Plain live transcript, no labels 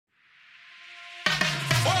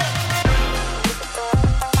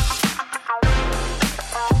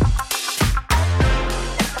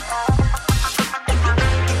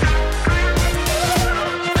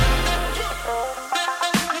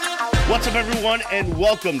everyone, and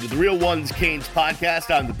welcome to the Real Ones Canes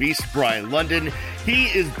podcast. I'm the Beast, Brian London. He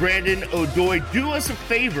is Brandon O'Doy. Do us a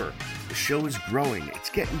favor. The show is growing.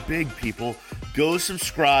 It's getting big, people. Go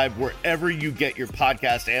subscribe wherever you get your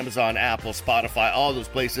podcast, Amazon, Apple, Spotify, all those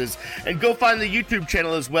places. And go find the YouTube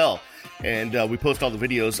channel as well. And we post all the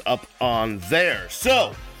videos up on there.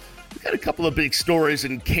 So, we've got a couple of big stories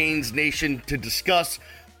in Canes Nation to discuss.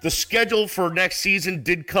 The schedule for next season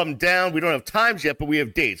did come down. We don't have times yet, but we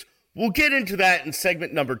have dates. We'll get into that in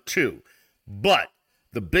segment number 2. But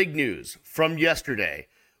the big news from yesterday,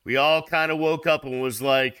 we all kind of woke up and was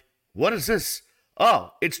like, what is this?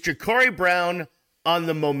 Oh, it's Jacurri Brown on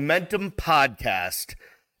the Momentum podcast.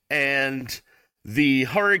 And the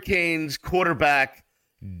Hurricanes quarterback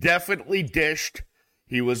definitely dished.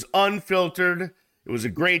 He was unfiltered. It was a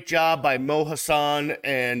great job by Mo Hassan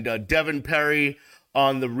and Devin Perry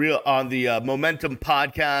on the Momentum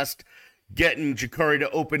podcast, getting Jacurri to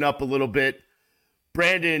open up a little bit.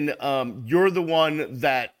 Brandon, you're the one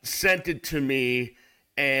that sent it to me,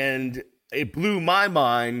 and it blew my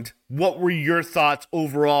mind. What were your thoughts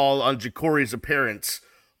overall on Jacurri's appearance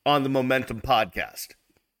on the Momentum podcast?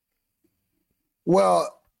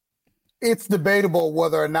 Well, it's debatable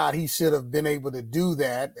whether or not he should have been able to do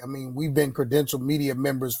that. I mean, we've been credentialed media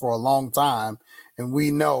members for a long time, and we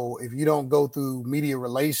know if you don't go through media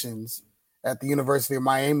relations at the University of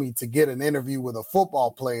Miami to get an interview with a football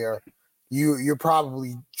player, you're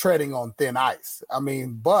probably treading on thin ice. I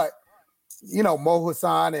mean, but, you know, Mo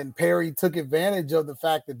Hassan and Perry took advantage of the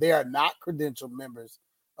fact that they are not credentialed members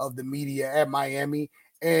of the media at Miami,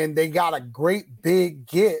 and they got a great big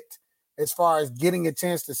get as far as getting a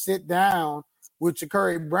chance to sit down with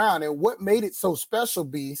Jacurri Brown. And what made it so special,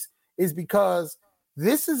 Beast, is because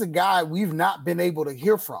this is a guy we've not been able to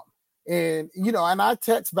hear from. And, you know, and I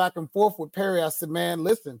text back and forth with Perry. I said, man,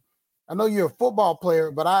 listen, I know you're a football player,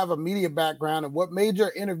 but I have a media background. And what made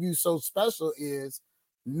your interview so special is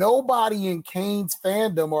nobody in Canes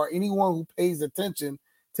fandom or anyone who pays attention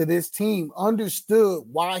to this team understood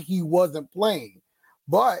why he wasn't playing.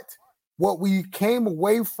 But what we came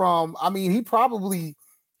away from, I mean,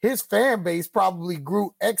 his fan base probably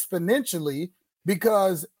grew exponentially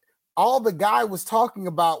because all the guy was talking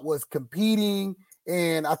about was competing.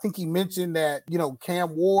 And I think he mentioned that, you know,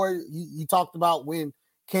 Cam Ward, he talked about when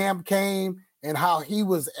Cam came and how he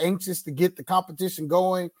was anxious to get the competition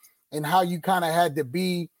going and how you kind of had to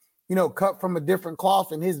be, you know, cut from a different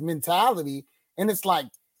cloth in his mentality. And it's like,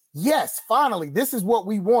 yes, finally, this is what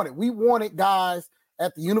we wanted. We wanted guys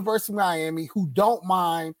at the University of Miami who don't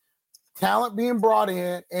mind talent being brought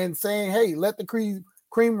in and saying, hey, let the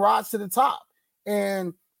cream rise to the top.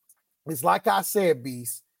 And it's like I said,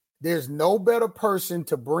 Beast, there's no better person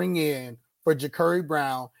to bring in for Jacurri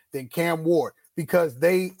Brown than Cam Ward because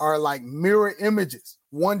they are like mirror images.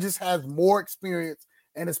 One just has more experience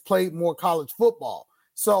and has played more college football.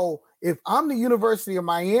 So if I'm the University of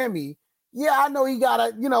Miami, yeah, I know he got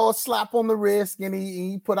a slap on the wrist and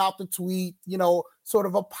he put out the tweet, sort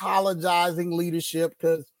of apologizing leadership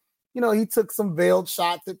because, he took some veiled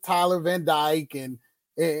shots at Tyler Van Dyke and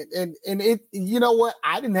it, you know what?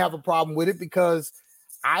 I didn't have a problem with it because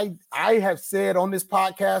I have said on this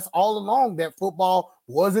podcast all along that football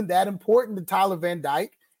wasn't that important to Tyler Van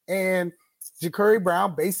Dyke, and Jacurri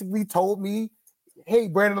Brown basically told me, hey,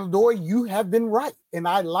 Brandon O'Doy, you have been right. And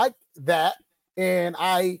I liked that. And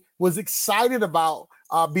I was excited about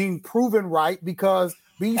being proven right because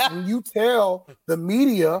when you tell the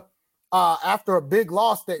media after a big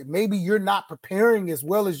loss that maybe you're not preparing as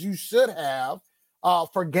well as you should have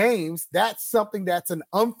for games, that's something that's an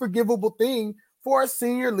unforgivable thing for a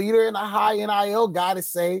senior leader and a high NIL guy to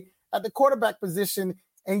say at the quarterback position.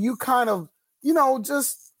 And you kind of,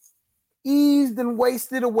 just eased and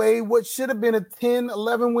wasted away what should have been a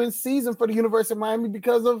 10-11 win season for the University of Miami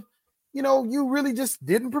because of, you really just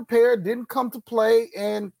didn't prepare, didn't come to play,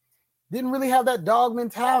 and didn't really have that dog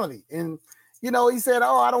mentality. And, he said,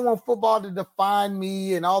 oh, I don't want football to define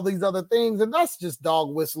me and all these other things. And that's just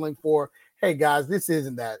dog whistling for, hey, guys, this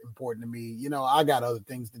isn't that important to me. I got other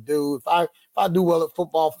things to do. If I do well at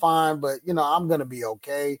football, fine. But, I'm going to be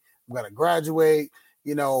okay. I'm going to graduate.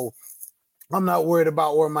 I'm not worried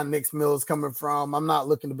about where my next meal is coming from. I'm not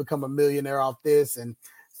looking to become a millionaire off this. And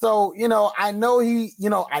so, I know he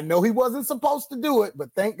wasn't supposed to do it,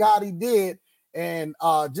 but thank God he did. And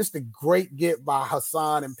just a great get by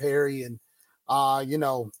Hassan and Perry. And, I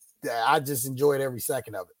just enjoyed every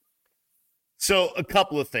second of it. So a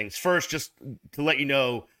couple of things. First, just to let you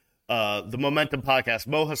know, the Momentum podcast,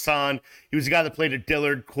 Mo Hassan, he was the guy that played at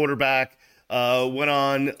Dillard, quarterback. Went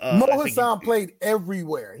on. Mo Hassan played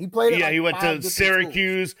everywhere. He played. Yeah, he went to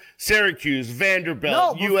Syracuse,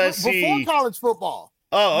 Vanderbilt, USC. Before college football.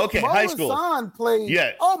 Oh, okay, high school. Mo Hassan played.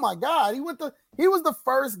 Yeah. Oh my God, he was the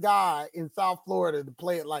first guy in South Florida to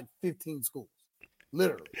play at like 15 schools.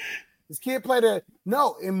 Literally, this kid played at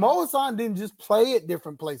and Mo Hassan didn't just play at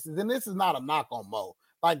different places. And this is not a knock on Mo.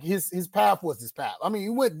 Like his path was his path. I mean, he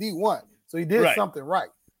went D1, so he did something right.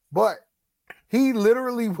 But he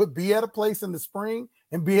literally would be at a place in the spring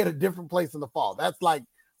and be at a different place in the fall. That's like,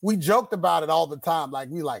 we joked about it all the time. Like,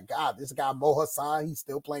 God, this guy Mo Hassan, he's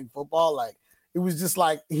still playing football. Like, it was just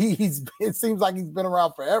like, it seems like he's been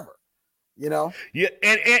around forever, you know? Yeah,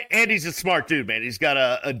 and he's a smart dude, man. He's got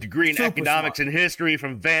a degree in economics and history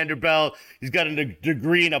from Vanderbilt. He's got a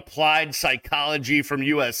degree in applied psychology from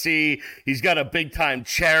USC. He's got a big-time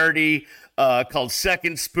charity called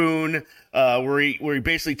Second Spoon, where he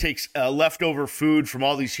basically takes leftover food from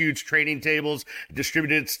all these huge training tables,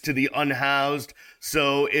 distributes it to the unhoused.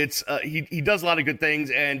 So it's he does a lot of good things,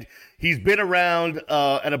 and he's been around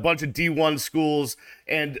at a bunch of D1 schools.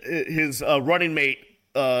 And his running mate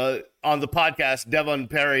on the podcast, Devon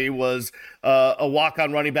Perry, was a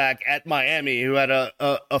walk-on running back at Miami who had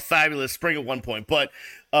a fabulous spring at one point. But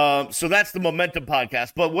so that's the Momentum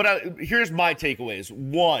podcast. But here's my takeaways.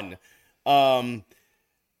 One.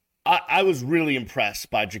 I was really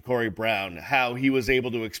impressed by Jacurri Brown, how he was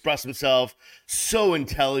able to express himself, so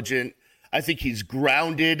intelligent. I think he's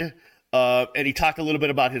grounded, and he talked a little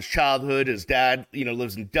bit about his childhood. His dad,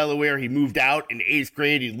 lives in Delaware. He moved out in 8th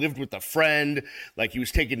grade. He lived with a friend. Like, he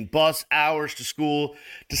was taking bus hours to school.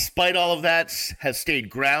 Despite all of that, has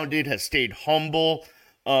stayed grounded, has stayed humble.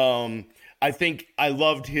 I think I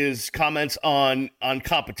loved his comments on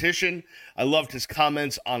competition. I loved his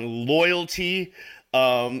comments on loyalty.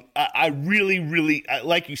 I really,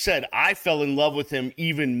 like you said, I fell in love with him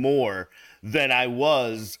even more than I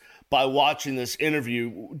was by watching this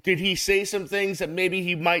interview. Did he say some things that maybe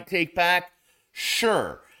he might take back?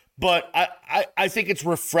 Sure. But I think it's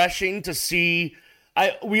refreshing to see.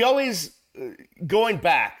 We always, going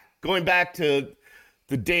back to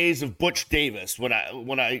the days of Butch Davis, when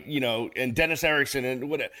I and Dennis Erickson and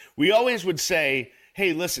whatever, we always would say,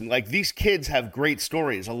 hey, listen, like, these kids have great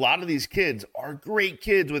stories. A lot of these kids are great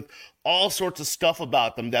kids with all sorts of stuff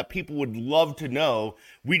about them that people would love to know.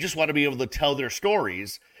 We just want to be able to tell their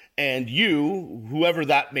stories. And you, whoever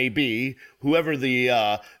that may be, whoever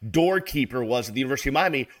the doorkeeper was at the University of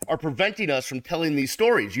Miami, are preventing us from telling these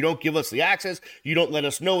stories. You don't give us the access. You don't let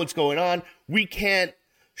us know what's going on. We can't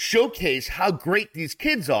showcase how great these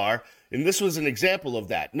kids are. And this was an example of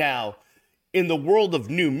that. Now, in the world of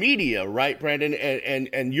new media, right, Brandon,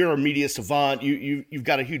 and you're a media savant, you've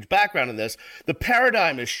got a huge background in this, the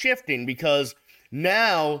paradigm is shifting because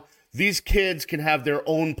now these kids can have their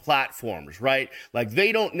own platforms, right? Like,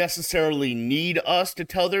 they don't necessarily need us to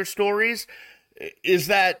tell their stories. Is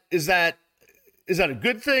that a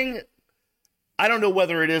good thing? I don't know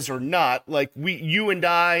whether it is or not. Like, you and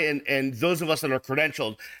I and those of us that are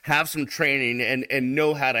credentialed have some training and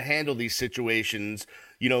know how to handle these situations.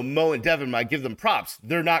 Mo and Devin, I give them props.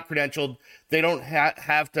 They're not credentialed. They don't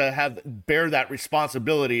have to bear that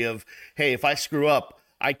responsibility of, hey, if I screw up,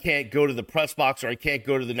 I can't go to the press box, or I can't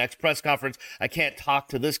go to the next press conference. I can't talk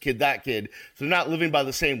to this kid, that kid. So they're not living by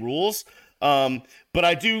the same rules. But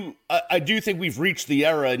I do think we've reached the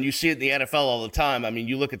era, and you see it in the NFL all the time. I mean,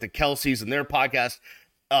 you look at the Kelseys and their podcast.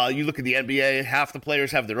 You look at the NBA, half the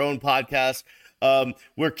players have their own podcast.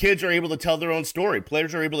 Where kids are able to tell their own story.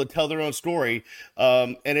 Players are able to tell their own story.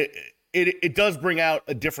 And it does bring out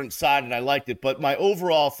a different side, and I liked it. But my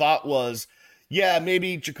overall thought was, yeah,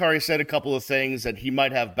 maybe Jacurri said a couple of things that he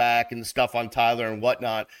might have back and stuff on Tyler and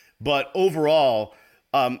whatnot. But overall,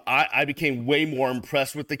 I became way more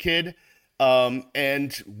impressed with the kid.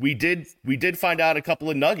 And we did find out a couple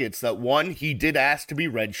of nuggets. That one, he did ask to be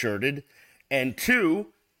redshirted. And two,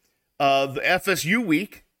 the FSU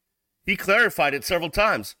week, he clarified it several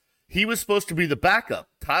times. He was supposed to be the backup.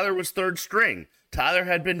 Tyler was third string. Tyler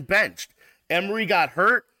had been benched. Emory got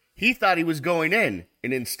hurt. He thought he was going in,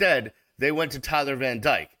 and instead they went to Tyler Van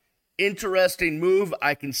Dyke. Interesting move.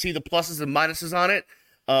 I can see the pluses and minuses on it.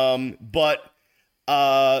 But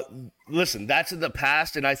listen, that's in the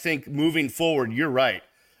past, and I think moving forward, you're right.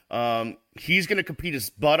 He's going to compete his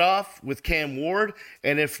butt off with Cam Ward,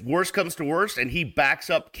 and if worse comes to worst and he backs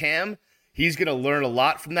up Cam, he's going to learn a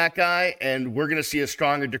lot from that guy, and we're going to see a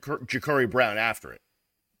stronger Jacurri Brown after it.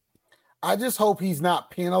 I just hope he's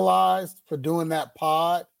not penalized for doing that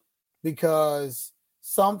pod, because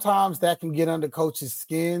sometimes that can get under coaches'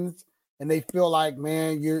 skins, and they feel like,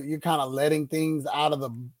 man, you're kind of letting things out of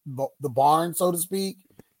the barn, so to speak.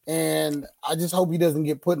 And I just hope he doesn't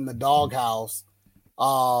get put in the doghouse,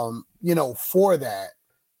 for that,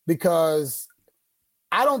 because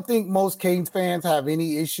I don't think most Canes fans have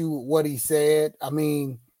any issue with what he said. I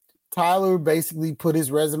mean, Tyler basically put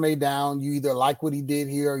his resume down. You either like what he did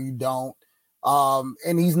here or you don't.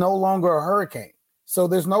 And he's no longer a Hurricane. So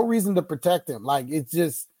there's no reason to protect him. Like, it's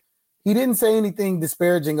just, he didn't say anything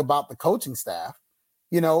disparaging about the coaching staff.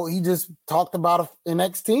 He just talked about an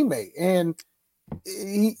ex-teammate. And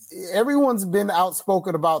everyone's been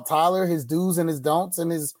outspoken about Tyler, his do's and his don'ts,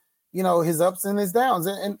 and his ups and his downs.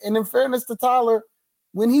 And in fairness to Tyler,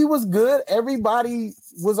 when he was good, everybody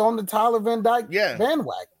was on the Tyler Van Dyke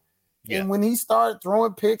bandwagon. Yeah. And when he started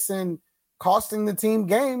throwing picks and costing the team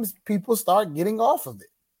games, people start getting off of it.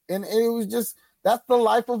 And it was just, that's the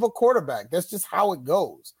life of a quarterback. That's just how it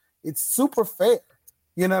goes. It's super fair.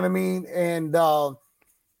 You know what I mean? And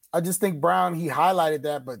I just think Brown, he highlighted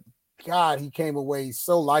that, but God, he came away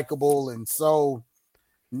so likable and so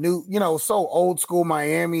new, so old school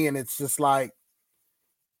Miami. And it's just like,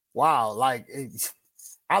 wow,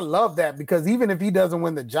 I love that, because even if he doesn't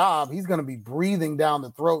win the job, he's going to be breathing down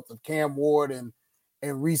the throats of Cam Ward and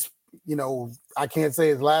Reese, I can't say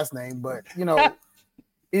his last name, but,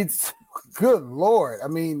 it's good Lord. I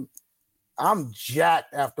mean, I'm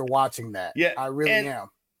jacked after watching that. Yeah, I really am.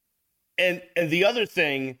 And the other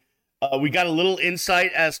thing, we got a little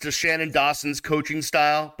insight as to Shannon Dawson's coaching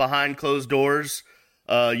style behind closed doors.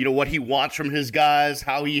 What he wants from his guys,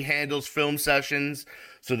 how he handles film sessions.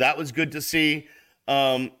 So that was good to see.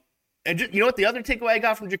 And you know what? The other takeaway I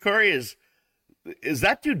got from Jacurri is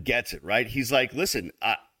that dude gets it, right? He's like, listen,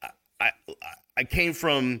 I came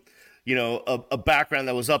from, a background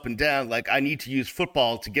that was up and down. Like, I need to use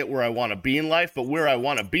football to get where I want to be in life, but where I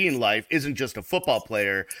want to be in life isn't just a football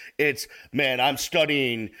player. It's, man, I'm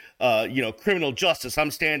studying, criminal justice.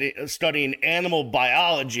 I'm studying animal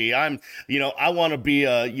biology. I want to be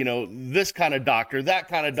this kind of doctor, that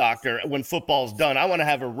kind of doctor. When football's done, I want to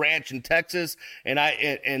have a ranch in Texas, and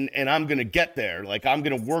I'm going to get there. Like, I'm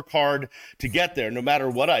going to work hard to get there, no matter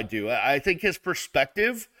what I do. I think his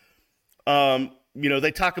perspective,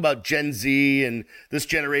 they talk about Gen Z and this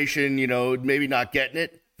generation, maybe not getting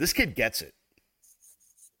it. This kid gets it.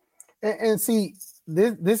 And see,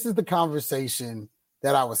 this is the conversation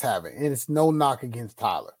that I was having, and it's no knock against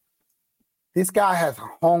Tyler. This guy has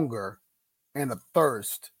hunger and a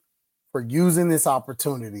thirst for using this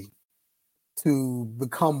opportunity to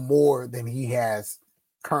become more than he has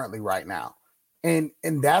currently right now. And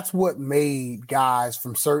that's what made guys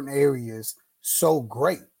from certain areas so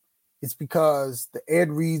great. It's because the Ed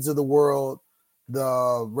Reeds of the world,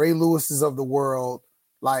 the Ray Lewises of the world,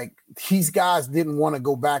 like, these guys didn't want to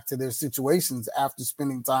go back to their situations after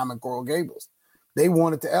spending time in Coral Gables. They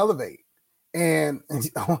wanted to elevate. And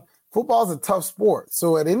football is a tough sport.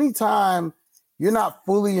 So at any time you're not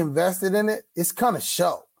fully invested in it, it's kind of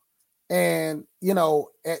show. And,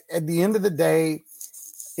 at the end of the day,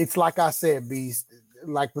 it's like I said, Beast,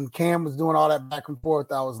 like when Cam was doing all that back and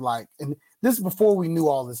forth, I was like, and this is before we knew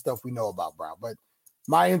all this stuff we know about Brown, but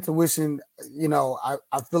my intuition, I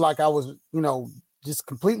feel like I was, just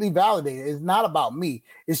completely validated. It's not about me.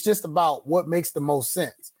 It's just about what makes the most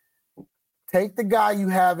sense. Take the guy you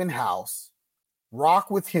have in-house, rock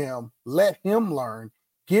with him, let him learn,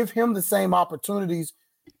 give him the same opportunities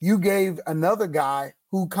you gave another guy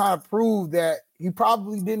who kind of proved that he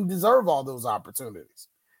probably didn't deserve all those opportunities.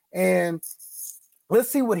 And let's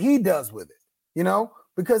see what he does with it,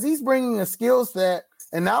 because he's bringing a skill set,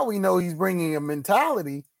 and now we know he's bringing a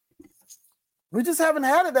mentality. We just haven't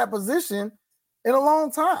had at that position in a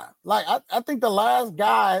long time. Like, I think the last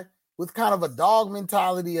guy with kind of a dog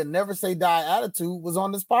mentality and never say die attitude was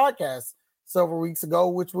on this podcast several weeks ago,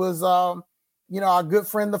 which was, our good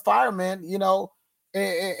friend, the fireman,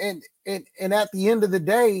 and at the end of the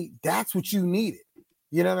day, that's what you needed.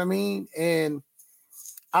 You know what I mean? And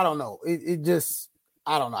I don't know. It just,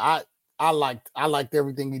 I don't know. I liked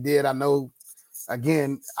everything he did. I know,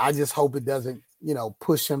 again, I just hope it doesn't,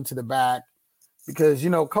 push him to the back, because,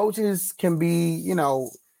 coaches can be,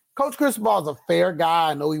 Coach Cristobal is a fair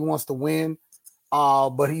guy. I know he wants to win,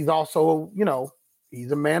 but he's also,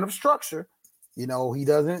 he's a man of structure. He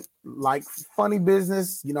doesn't like funny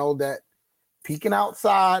business, that peeking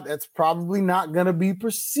outside, that's probably not going to be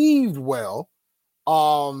perceived well.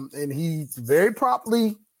 And he very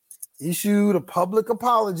promptly issued a public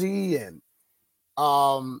apology. And,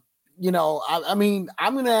 I mean,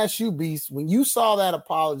 I'm going to ask you, Beast, when you saw that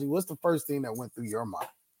apology, what's the first thing that went through your mind?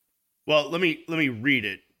 Well, let me read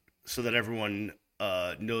it so that everyone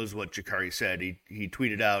knows what Jacurri said. He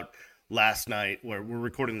tweeted out last night, where we're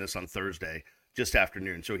recording this on Thursday, just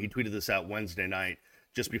afternoon. So he tweeted this out Wednesday night.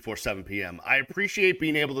 just before 7 p.m. I appreciate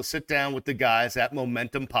being able to sit down with the guys at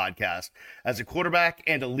Momentum Podcast. As a quarterback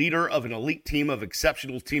and a leader of an elite team of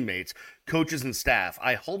exceptional teammates, coaches, and staff,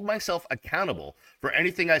 I hold myself accountable for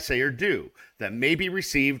anything I say or do that may be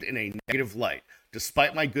received in a negative light,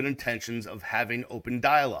 despite my good intentions of having open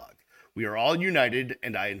dialogue. We are all united,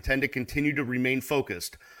 and I intend to continue to remain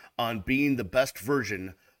focused on being the best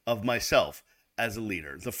version of myself as a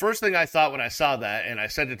leader. The first thing I thought when I saw that, and I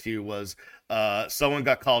sent it to you, was someone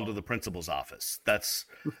got called to the principal's office. That's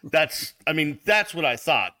what I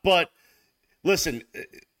thought. But listen,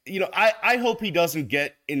 I hope he doesn't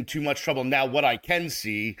get in too much trouble. Now, what I can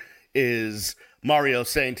see is Mario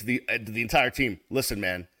saying to the entire team, listen,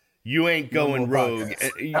 man, you ain't going rogue.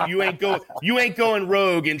 You ain't going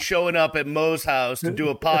rogue and showing up at Mo's house to do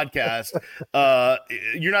a podcast.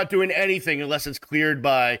 You're not doing anything unless it's cleared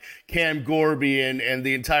by Cam Gorby and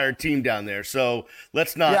the entire team down there. So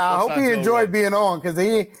let's not. Yeah, I hope he enjoyed being on, because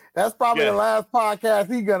that's probably the last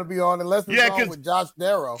podcast he's gonna be on, unless it's on with Josh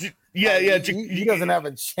Darrow. He doesn't have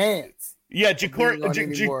a chance. Yeah,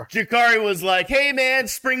 Jacurri was like, "Hey man,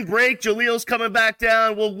 spring break, Jaleel's coming back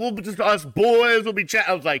down. We'll just us boys. We'll be chatting."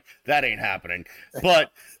 I was like, "That ain't happening."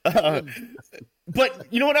 But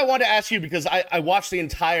you know what I wanted to ask you, because I watched the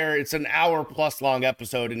entire. It's an hour plus long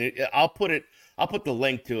episode, and I'll put the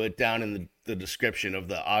link to it down in the description of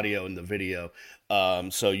the audio and the video.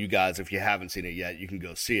 So you guys, if you haven't seen it yet, you can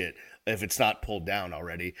go see it if it's not pulled down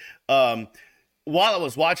already. While I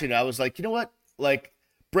was watching it, I was like, you know what, like.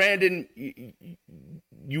 Brandon,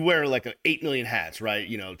 you wear like 8 million hats, right?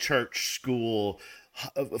 Church, school,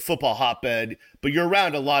 football hotbed, but you're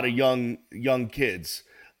around a lot of young kids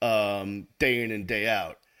day in and day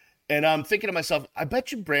out. And I'm thinking to myself, I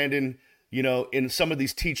bet you Brandon, in some of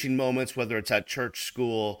these teaching moments, whether it's at church,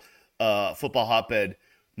 school, football hotbed,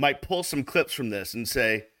 might pull some clips from this and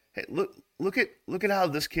say, hey, look at how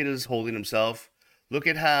this kid is holding himself. Look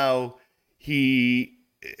at how he's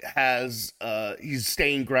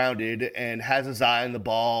staying grounded and has his eye on the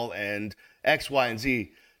ball and X, Y, and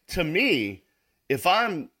Z. To me, if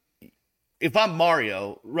I'm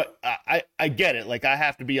Mario, I get it. Like, I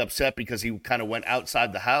have to be upset because he kind of went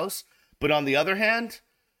outside the house. But on the other hand,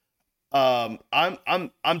 I'm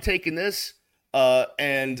taking this,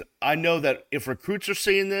 and I know that if recruits are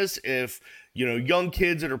seeing this, if young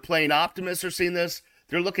kids that are playing optimists are seeing this,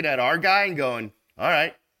 they're looking at our guy and going, all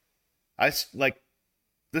right,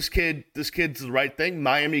 This kid's the right thing.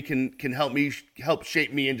 Miami can help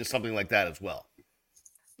shape me into something like that as well.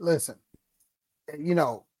 Listen,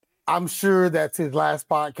 I'm sure that's his last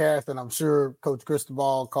podcast, and I'm sure Coach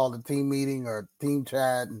Cristobal called a team meeting or team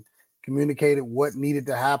chat and communicated what needed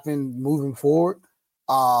to happen moving forward.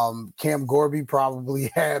 Cam Gorby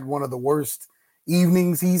probably had one of the worst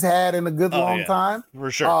evenings he's had in a good long time.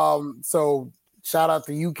 For sure. So shout out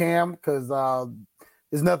to you, Cam, because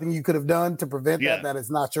there's nothing you could have done to prevent that. That is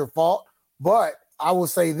not your fault. But I will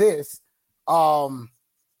say this,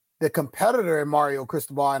 the competitor in Mario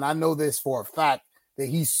Cristobal, and I know this for a fact that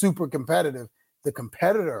he's super competitive, the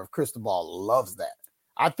competitor of Cristobal loves that.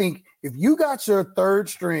 I think if you got your third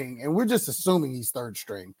string, and we're just assuming he's third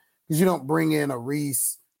string, because you don't bring in a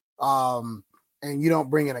Reese and you don't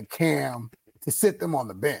bring in a Cam to sit them on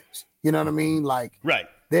the bench. You know what I mean? Like, right.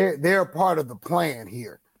 They're part of the plan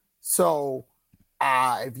here. So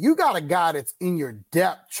if you got a guy that's in your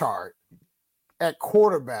depth chart at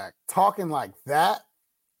quarterback talking like that,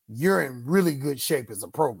 you're in really good shape as a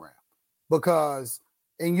program. Because,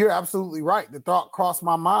 and you're absolutely right, the thought crossed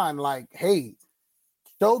my mind, like, hey,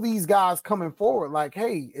 show these guys coming forward, like,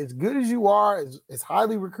 hey, as good as you are, as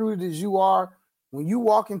highly recruited as you are, when you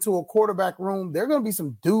walk into a quarterback room, there are going to be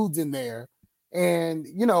some dudes in there, and,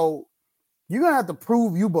 you're going to have to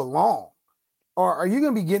prove you belong. Or are you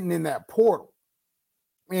going to be getting in that portal?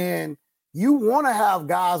 And you want to have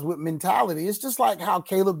guys with mentality. It's just like how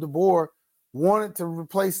Caleb DeBoer wanted to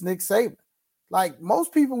replace Nick Saban. Like,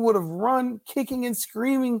 most people would have run kicking and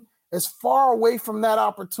screaming as far away from that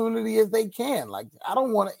opportunity as they can. Like, I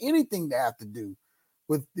don't want anything to have to do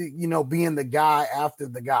with, being the guy after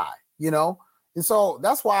the guy, And so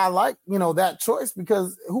that's why I like, that choice,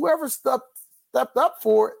 because whoever stepped up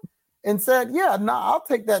for it and said, I'll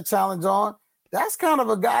take that challenge on. That's kind of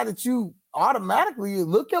a guy that you automatically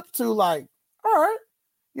look up to, like, all right,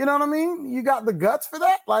 you know what I mean? You got the guts for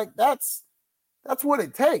that. Like, that's what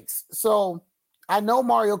it takes. So I know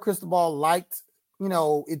Mario Cristobal liked,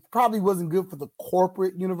 it probably wasn't good for the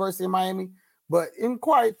corporate University of Miami, but in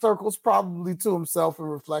quiet circles, probably to himself and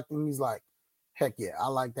reflecting, he's like, heck yeah, I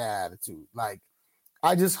like that attitude. Like,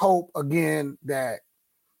 I just hope, again, that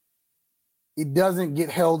it doesn't get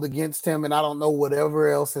held against him. And I don't know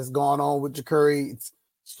whatever else has gone on with Jacurri.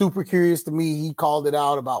 super curious to me. He called it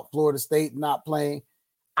out about Florida State not playing.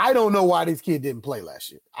 I don't know why this kid didn't play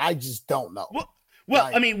last year. I just don't know. Well,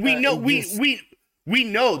 I mean, we know we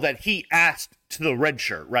know that he asked to the red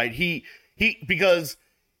shirt, right? He because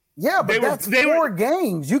but that's 4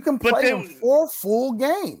 games. You can play him 4 full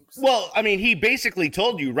games. Well, I mean, he basically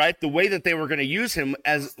told you, right, the way that they were going to use him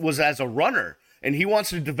was as a runner, and he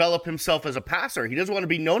wants to develop himself as a passer. He doesn't want to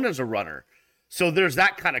be known as a runner. So there's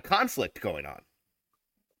that kind of conflict going on.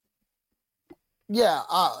 Yeah,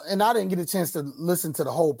 and I didn't get a chance to listen to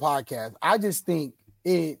the whole podcast. I just think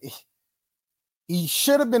he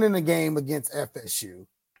should have been in the game against FSU.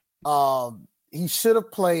 He should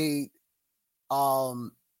have played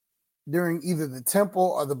during either the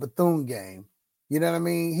Temple or the Bethune game. You know what I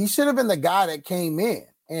mean? He should have been the guy that came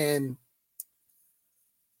in.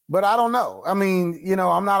 But I don't know. I mean, you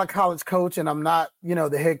know, I'm not a college coach and I'm not, you know,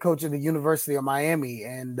 the head coach of the University of Miami.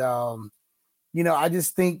 And, you know, I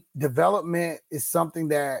just think development is something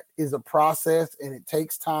that is a process and it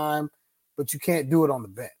takes time, but you can't do it on the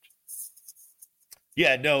bench.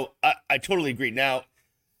 Yeah, no, I totally agree. Now,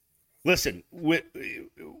 listen,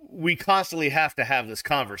 we constantly have to have this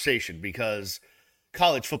conversation because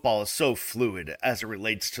college football is so fluid as it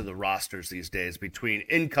relates to the rosters these days between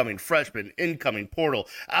incoming freshmen, incoming portal,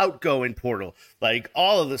 outgoing portal, like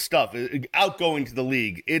all of this stuff, outgoing to the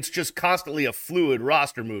league. It's just constantly a fluid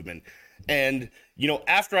roster movement. And, you know,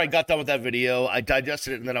 after I got done with that video, I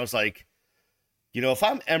digested it and then I was like, you know, if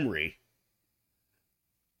I'm Emory,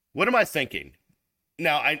 what am I thinking?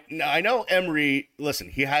 Now, I know Emory, listen,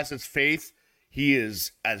 he has his faith. He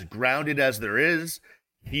is as grounded as there is.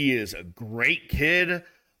 He is a great kid.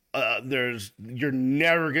 You're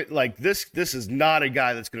never get like this. This is not a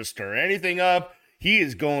guy that's going to stir anything up. He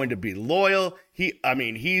is going to be loyal.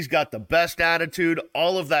 He's got the best attitude,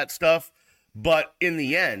 all of that stuff. But in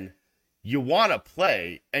the end, you want to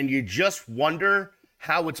play and you just wonder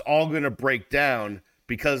how it's all going to break down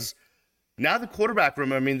because now the quarterback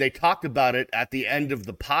room, I mean, they talked about it at the end of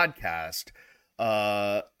the podcast,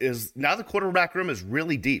 is now the quarterback room is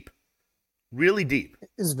really deep. Really deep.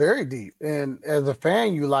 It's very deep. And as a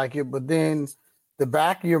fan, you like it, but then the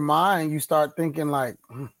back of your mind, you start thinking like,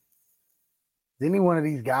 did any one of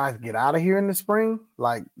these guys get out of here in the spring?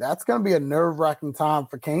 Like, that's going to be a nerve-wracking time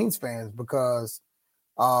for Canes fans because,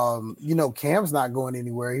 you know, Cam's not going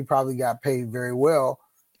anywhere. He probably got paid very well.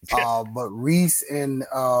 But Reese and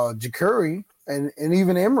Jacurri and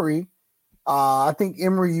even Emory, I think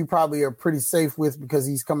Emory you probably are pretty safe with because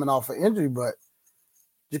he's coming off an injury. But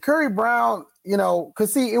Jacurri Brown, you know,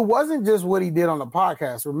 because see, it wasn't just what he did on the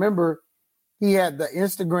podcast. Remember, he had the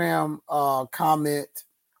Instagram comment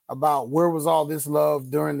about where was all this love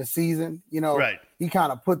during the season. You know, right. He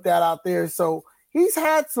kind of put that out there. So he's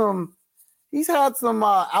had some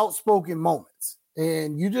outspoken moments,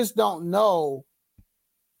 and you just don't know.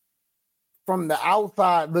 From the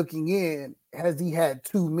outside looking in, has he had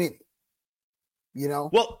too many? You know?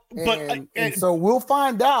 Well, and so we'll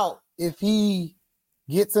find out if he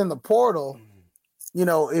gets in the portal, you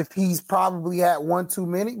know, if he's probably had one too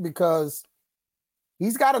many because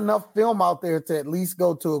he's got enough film out there to at least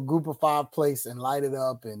go to a group of 5 place and light it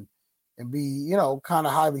up and be, you know, kind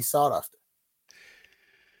of highly sought after.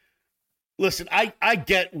 Listen, I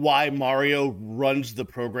get why Mario runs the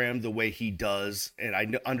program the way he does, and I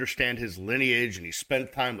understand his lineage, and he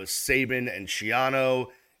spent time with Saban and Shiano,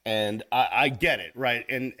 and I get it, right?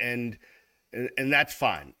 And that's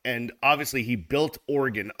fine. And obviously, he built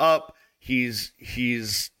Oregon up. He's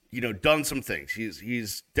you know done some things.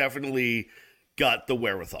 He's definitely got the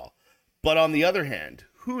wherewithal. But on the other hand,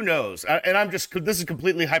 who knows? And this is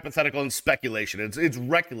completely hypothetical and speculation. It's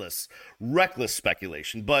reckless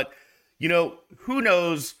speculation, but. You know, who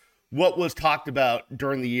knows what was talked about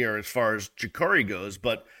during the year as far as Jacurri goes,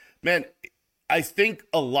 but man, I think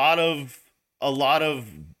a lot of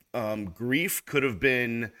grief could have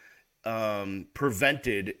been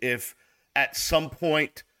prevented if at some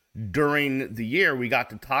point during the year we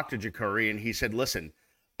got to talk to Jacurri and he said, listen,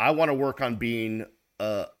 I want to work on being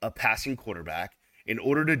a passing quarterback. In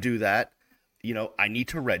order to do that, you know, I need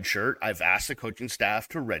to redshirt. I've asked the coaching staff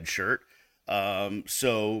to redshirt.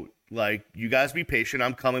 So like, you guys be patient.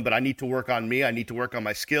 I'm coming, but I need to work on me. I need to work on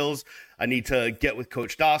my skills. I need to get with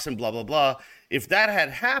Coach Dawson, blah, blah, blah. If that had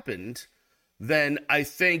happened, then I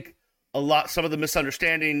think some of the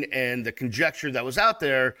misunderstanding and the conjecture that was out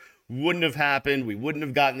there wouldn't have happened. We wouldn't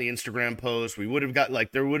have gotten the Instagram post. We would have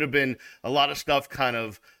there would have been a lot of stuff kind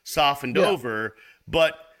of softened over,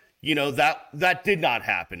 but you know, that did not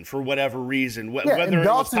happen for whatever reason. Whether and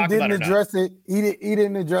Dawson didn't address it. He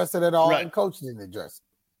didn't address it at all, right. And Coach didn't address it.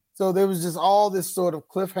 So there was just all this sort of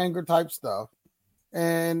cliffhanger type stuff.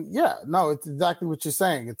 And yeah, no, it's exactly what you're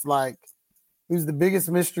saying. It's like he was the biggest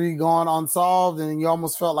mystery gone unsolved, and you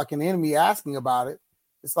almost felt like an enemy asking about it.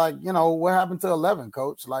 It's like, what happened to 11,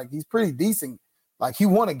 coach? Like, he's pretty decent. Like, he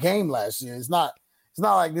won a game last year. It's not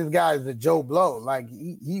like this guy is a Joe Blow. Like,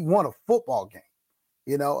 he won a football game,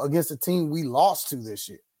 against a team we lost to this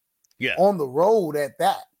year. Yeah. On the road at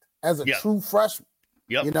that, as a true freshman.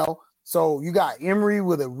 Yep. So you got Emory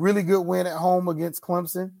with a really good win at home against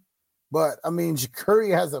Clemson. But I mean,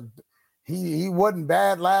 Jacurri he wasn't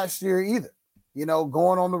bad last year either,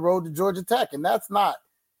 going on the road to Georgia Tech. And that's not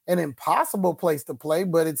an impossible place to play,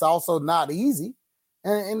 but it's also not easy.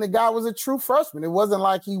 And the guy was a true freshman. It wasn't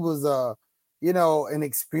like he was an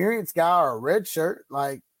experienced guy or a red shirt.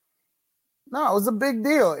 Like, no, it was a big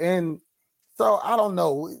deal. And so I don't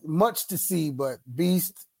know, much to see, but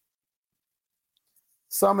Beast,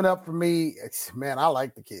 sum it up for me, man, I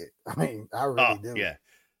like the kid. I mean, I really do. Yeah.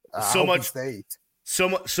 So much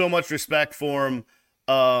respect for him.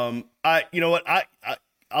 I'll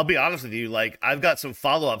be honest with you. Like, I've got some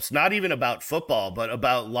follow-ups, not even about football, but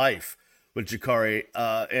about life with Jacurri,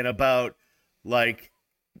 and about, like,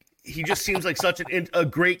 he just seems like such a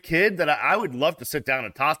great kid that I would love to sit down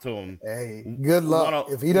and talk to him. Hey, good luck.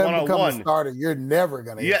 If he doesn't become a starter, you're never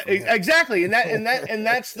gonna. Yeah, exactly. And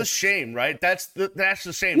that's the shame, right? That's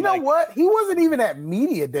the shame. You know what? He wasn't even at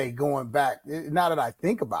media day going back. Now that I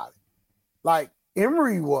think about it, like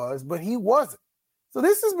Emory was, but he wasn't. So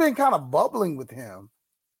this has been kind of bubbling with him,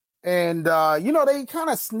 and they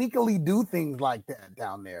kind of sneakily do things like that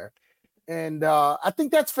down there. And I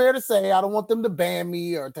think that's fair to say. I don't want them to ban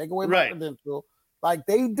me or take away my credential. Like,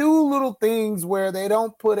 they do little things where they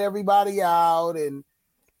don't put everybody out. And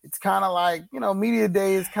it's kind of like, media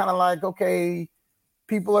day is kind of like, okay,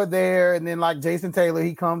 people are there. And then like Jason Taylor,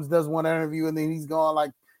 he comes, does one interview, and then he's gone.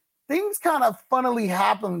 Like, things kind of funnily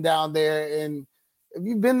happen down there. And if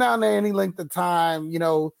you've been down there any length of time,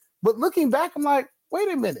 but looking back, I'm like, wait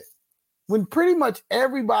a minute. When pretty much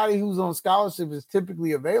everybody who's on scholarship is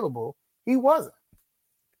typically available, he wasn't.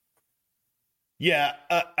 Yeah,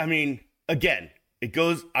 I mean, again, it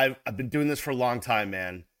goes. I've been doing this for a long time,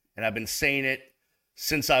 man, and I've been saying it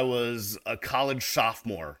since I was a college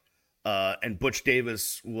sophomore, and Butch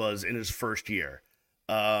Davis was in his first year.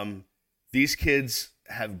 These kids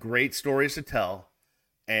have great stories to tell,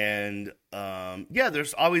 and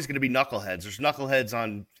there's always going to be knuckleheads. There's knuckleheads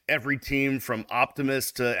on every team, from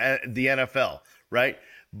Optimus to the NFL, right?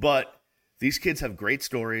 But these kids have great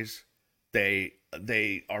stories. They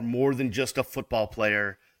are more than just a football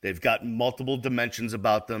player. They've got multiple dimensions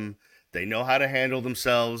about them. They know how to handle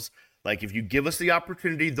themselves. Like, if you give us the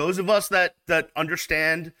opportunity, those of us that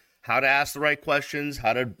understand how to ask the right questions,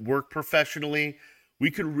 how to work professionally,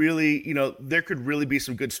 we could really, there could really be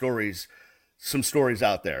some good stories, some stories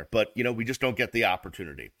out there. But, we just don't get the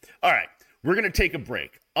opportunity. All right, we're going to take a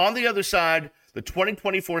break. On the other side, the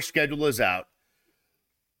 2024 schedule is out.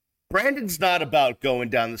 Brandon's not about going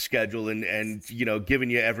down the schedule and giving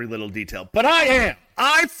you every little detail, but I am.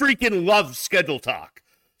 I freaking love schedule talk.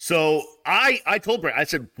 So I told Brandon, I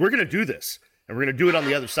said, we're going to do this, and we're going to do it on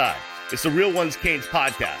the other side. It's the Real Ones Canes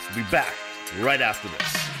podcast. We'll be back right after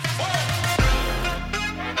this.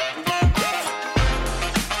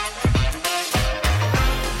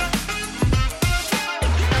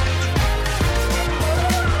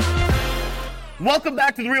 Welcome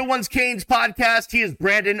back to the Real Ones Canes podcast. He is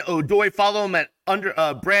Brandon O'Doy. Follow him at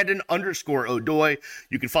Brandon_O'Doy.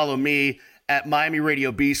 You can follow me at Miami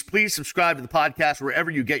Radio Beast. Please subscribe to the podcast wherever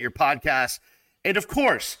you get your podcasts. And of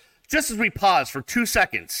course, just as we pause for 2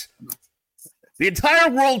 seconds, the entire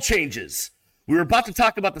world changes. We were about to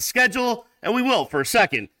talk about the schedule, and we will for a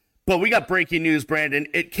second, but we got breaking news, Brandon.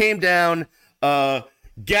 It came down.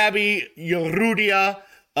 Gabby Yarudia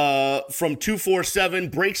from 247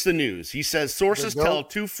 breaks the news. He says sources tell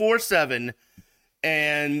 247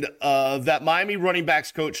 and that Miami running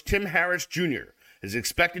backs coach Tim Harris Jr. is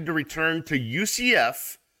expected to return to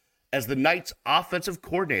UCF as the Knights offensive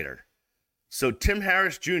coordinator. So Tim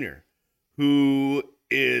Harris Jr., who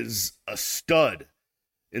is a stud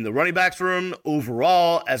in the running backs room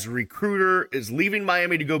overall as a recruiter, is leaving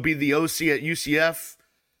Miami to go be the OC at UCF.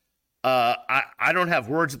 I don't have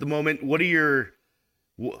words at the moment. What are your...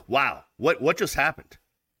 Wow. What just happened?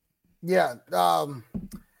 Yeah.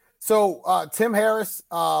 So Tim Harris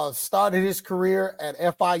started his career at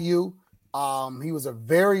FIU. He was a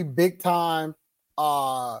very big time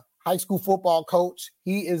high school football coach.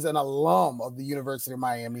 He is an alum of the University of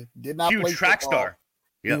Miami. Did not huge play track football. Star.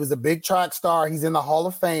 Yep. He was a big track star. He's in the Hall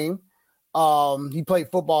of Fame. He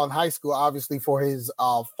played football in high school, obviously, for his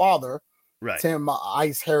father, right. Tim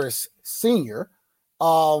Ice Harris Sr.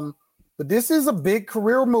 But this is a big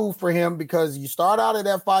career move for him because you start out at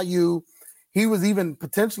FIU. He was even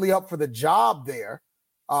potentially up for the job there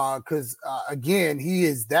because, again, he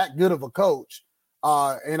is that good of a coach.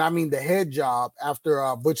 And I mean the head job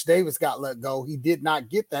after Butch Davis got let go. He did not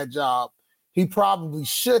get that job. He probably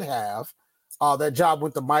should have. That job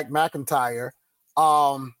went to Mike McIntyre.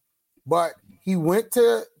 But he went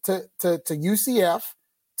to UCF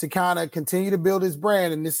to kind of continue to build his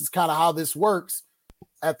brand. And this is kind of how this works.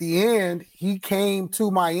 At the end, he came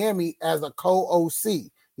to Miami as a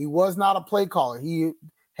co-OC. He was not a play caller. He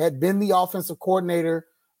had been the offensive coordinator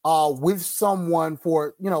with someone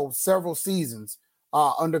for, several seasons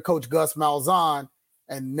under Coach Gus Malzahn.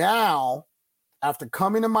 And now, after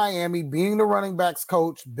coming to Miami, being the running backs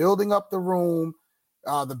coach, building up the room,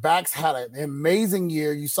 the backs had an amazing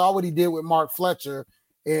year. You saw what he did with Mark Fletcher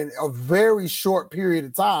in a very short period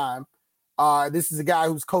of time. This is a guy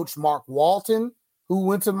who's coached Mark Walton, who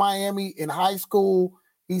went to Miami in high school.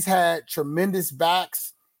 He's had tremendous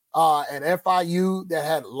backs at FIU that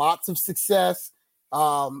had lots of success.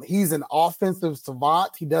 He's an offensive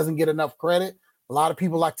savant. He doesn't get enough credit. A lot of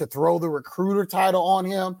people like to throw the recruiter title on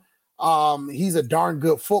him. He's a darn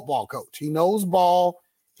good football coach. He knows ball.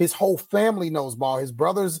 His whole family knows ball. His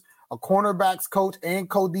brother's a cornerbacks coach and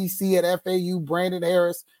co-DC at FAU, Brandon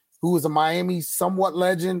Harris, who was a Miami somewhat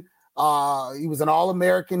legend. He was an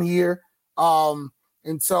All-American here.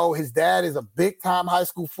 And so his dad is a big-time high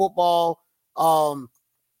school football,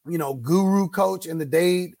 guru coach in the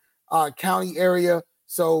Dade County area.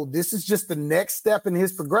 So this is just the next step in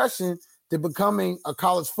his progression to becoming a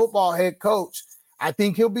college football head coach. I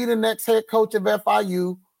think he'll be the next head coach of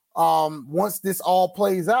FIU once this all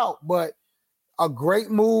plays out. But a great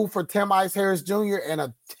move for Tim Ice Harris Jr. and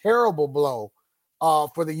a terrible blow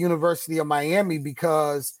for the University of Miami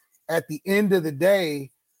because at the end of the day,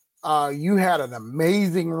 you had an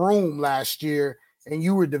amazing room last year, and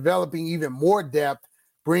you were developing even more depth,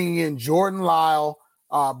 bringing in Jordan Lyle,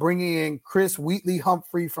 bringing in Chris Wheatley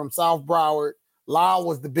Humphrey from South Broward. Lyle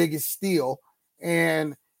was the biggest steal,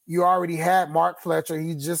 and you already had Mark Fletcher.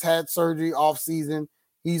 He just had surgery off season.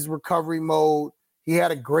 He's recovery mode. He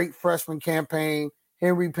had a great freshman campaign.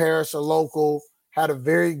 Henry Parrish, a local, had a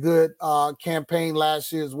very good campaign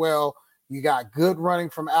last year as well. You got good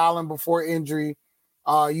running from Allen before injury.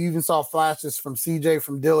 You even saw flashes from CJ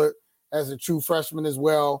from Dillard as a true freshman as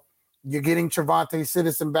well. You're getting Trevante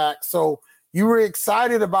Citizen back. So you were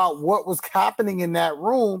excited about what was happening in that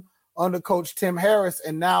room under Coach Tim Harris.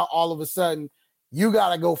 And now all of a sudden you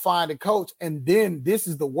got to go find a coach. And then this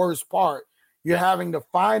is the worst part. You're having to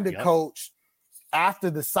find a coach after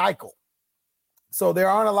the cycle. So there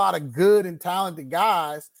aren't a lot of good and talented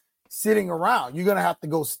guys sitting around. You're going to have to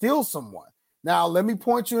go steal someone. Now, let me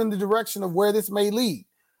point you in the direction of where this may lead.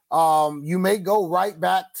 You may go right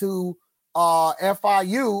back to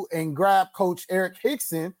FIU and grab Coach Eric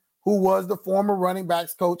Hickson, who was the former running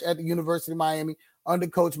backs coach at the University of Miami under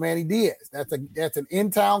Coach Manny Diaz. That's an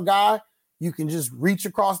in-town guy. You can just reach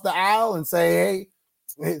across the aisle and say,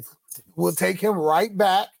 hey, we'll take him right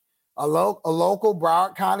back. A local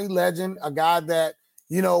Broward County legend, a guy that,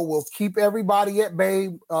 will keep everybody at bay,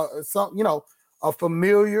 a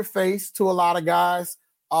familiar face to a lot of guys.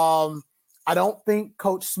 I don't think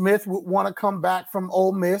Coach Smith would want to come back from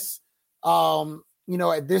Ole Miss,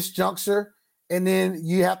 at this juncture. And then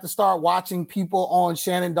you have to start watching people on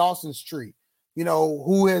Shannon Dawson's tree,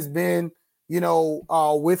 who has been,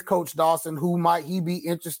 with Coach Dawson, who might he be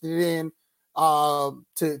interested in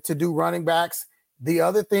to do running backs. The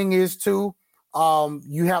other thing is, too,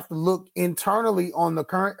 you have to look internally on the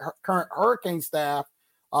current Hurricane staff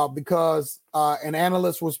because an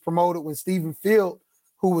analyst was promoted when Stephen Field,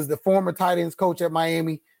 who was the former tight ends coach at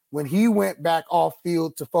Miami, when he went back off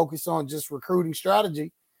field to focus on just recruiting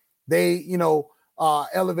strategy, they,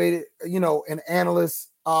 elevated, an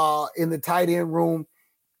analyst in the tight end room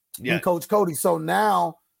in Coach Cody. So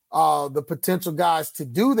now the potential guys to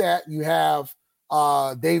do that, you have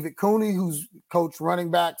David Cooney, who's coached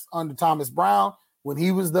running backs under Thomas Brown. When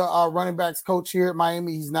he was the running backs coach here at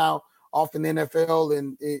Miami, he's now off in the NFL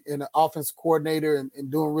and an offensive coordinator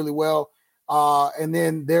and doing really well. And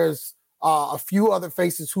then there's a few other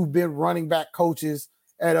faces who've been running back coaches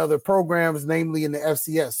at other programs, namely in the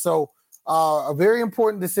FCS. So a very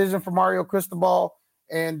important decision for Mario Cristobal.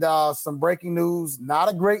 And some breaking news,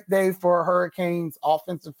 not a great day for Hurricanes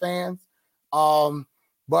offensive fans.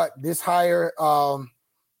 But this hire,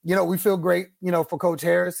 we feel great, for Coach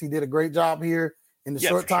Harris. He did a great job here in the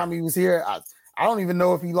short time he was here. I don't even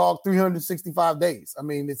know if he logged 365 days. I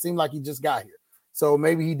mean, it seemed like he just got here. So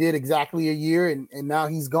maybe he did exactly a year and now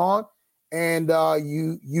he's gone. And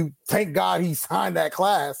you thank God he signed that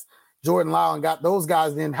class Jordan Lyle and got those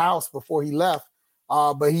guys in-house before he left.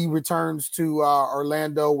 But he returns to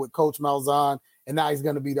Orlando with Coach Malzahn, and now he's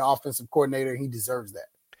going to be the offensive coordinator. He deserves that.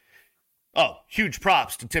 Oh, huge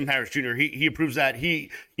props to Tim Harris Jr. He approves that.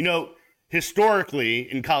 Historically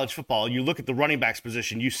in college football, you look at the running backs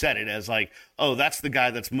position, you said it as like, oh, that's the guy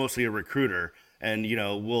that's mostly a recruiter, and,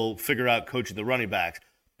 we'll figure out coaching the running backs.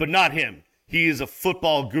 But not him. He is a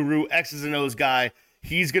football guru, X's and O's guy.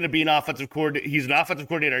 He's going to be an offensive coordinator. He's an offensive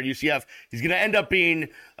coordinator at UCF. He's going to end up being,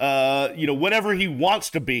 whatever he wants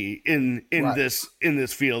to be in right.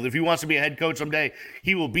 this field. If he wants to be a head coach someday,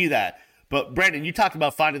 he will be that. But Brandon, you talked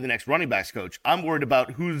about finding the next running backs coach. I'm worried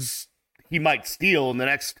about who's he might steal in the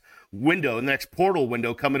next window, in the next portal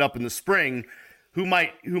window coming up in the spring.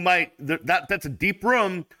 That's a deep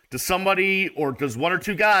room. Does somebody, or does one or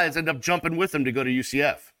two guys end up jumping with him to go to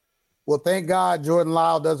UCF? Well, thank God Jordan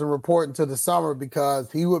Lyle doesn't report until the summer,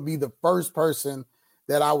 because he would be the first person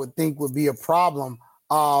that I would think would be a problem.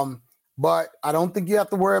 But I don't think you have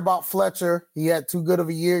to worry about Fletcher. He had too good of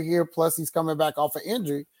a year here, plus he's coming back off an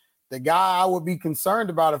injury. The guy I would be concerned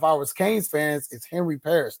about if I was Canes fans is Henry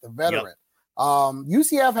Parrish, the veteran. Yep.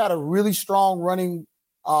 UCF had a really strong running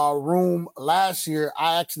room last year.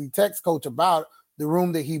 I actually text Coach about the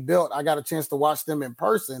room that he built. I got a chance to watch them in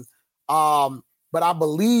person. But I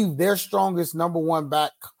believe their strongest number one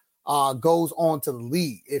back goes on to the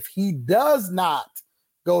league. If he does not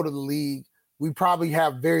go to the league, we probably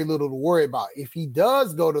have very little to worry about. If he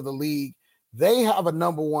does go to the league, they have a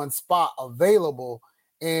number one spot available,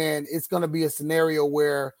 and it's going to be a scenario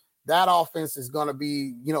where that offense is going to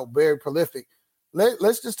be, very prolific.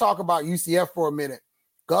 Let's just talk about UCF for a minute.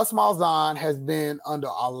 Gus Malzahn has been under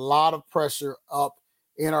a lot of pressure up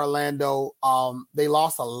in Orlando. They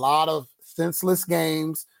lost a lot of senseless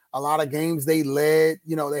games, a lot of games they led.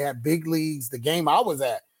 They had big leads. The game I was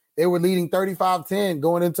at, they were leading 35-10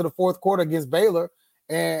 going into the fourth quarter against Baylor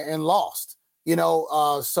and lost.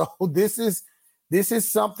 So this is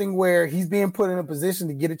something where he's being put in a position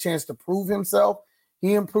to get a chance to prove himself.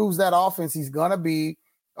 He improves that offense, he's going to be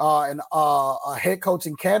a head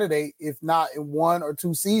coaching candidate, if not in 1 or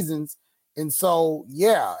 2 seasons. And so,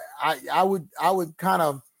 yeah, I would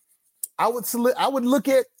look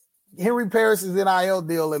at Henry Parrish's NIL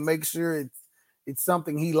deal and make sure it's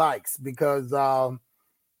something he likes, because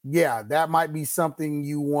that might be something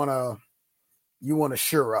you want to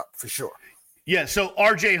shore up for sure. Yeah, so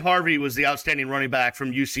RJ Harvey was the outstanding running back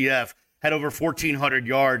from UCF, had over 1,400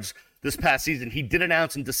 yards this past season. He did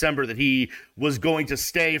announce in December that he was going to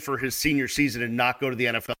stay for his senior season and not go to the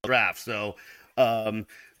NFL draft. So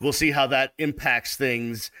we'll see how that impacts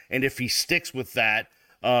things. And if he sticks with that,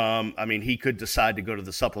 he could decide to go to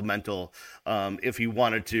the supplemental if he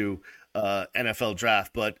wanted to NFL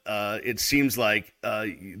draft. But it seems like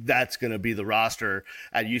that's going to be the roster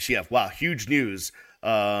at UCF. Wow, huge news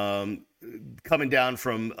coming down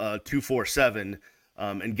from 247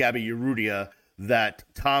 and Gabby Urrutia that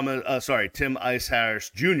Tim Harris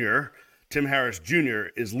Jr.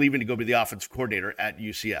 is leaving to go be the offensive coordinator at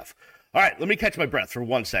UCF. All right, let me catch my breath for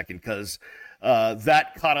 1 second, because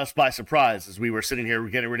that caught us by surprise as we were sitting here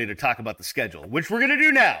getting ready to talk about the schedule, which we're going to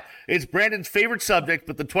do now. It's Brandon's favorite subject,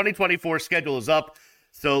 but the 2024 schedule is up.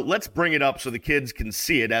 So let's bring it up so the kids can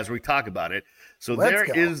see it as we talk about it. So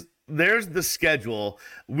there's the schedule.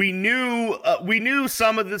 We knew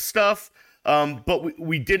some of this stuff, but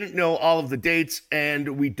we didn't know all of the dates,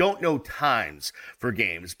 and we don't know times for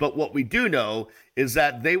games. But what we do know is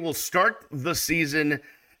that they will start the season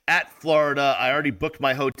at Florida. I already booked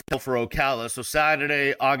my hotel for Ocala. So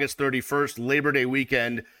Saturday, August 31st, Labor Day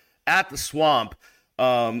weekend at the Swamp.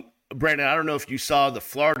 Brandon, I don't know if you saw the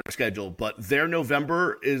Florida schedule, but their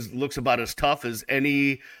November looks about as tough as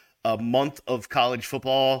any month of college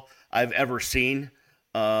football I've ever seen.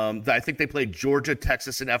 I think they played Georgia,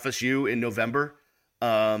 Texas, and FSU in November.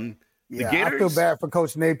 The Gators, I feel bad for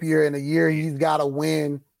Coach Napier. In a year he's got to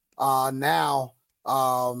win now.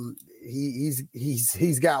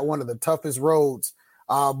 He's got one of the toughest roads,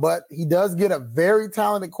 but he does get a very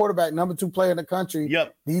talented quarterback, number 2 player in the country,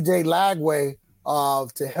 DJ Lagway,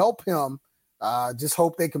 to help him. Just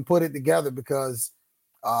hope they can put it together, because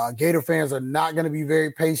Gator fans are not going to be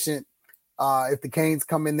very patient if the Canes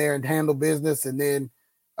come in there and handle business, and then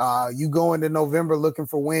you go into November looking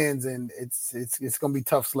for wins, and it's going to be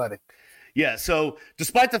tough sledding. Yeah. So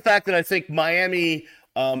despite the fact that I think Miami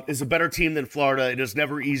is a better team than Florida, it is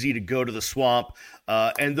never easy to go to the Swamp.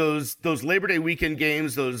 And those Labor Day weekend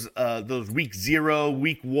games, those week 0,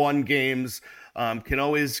 week 1 games, can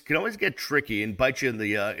always get tricky and bite you in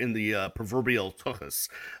the proverbial tuchus.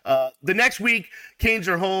 The next week, Canes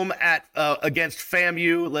are home at against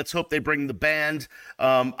FAMU. Let's hope they bring the band. Hey,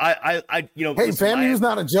 FAMU's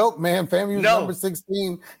not a joke, man. FAMU's number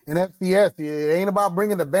 16 in FCS. It ain't about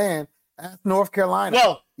bringing the band. That's North Carolina.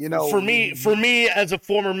 Well, for me as a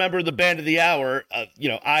former member of the Band of the Hour,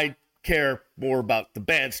 I care more about the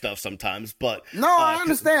band stuff sometimes, but I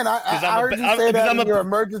understand. I heard you say that in your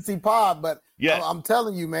emergency pod, but yeah. I'm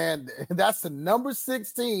telling you, man, that's the number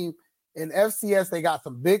 16 in FCS. They got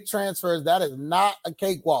some big transfers. That is not a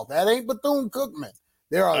cakewalk. That ain't Bethune-Cookman.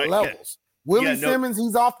 There are levels. Willie Simmons,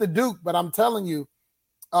 he's off the Duke, but I'm telling you,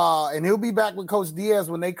 and he'll be back with Coach Diaz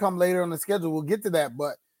when they come later on the schedule. We'll get to that,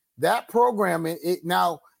 but that program,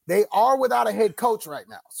 now they are without a head coach right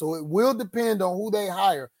now, so it will depend on who they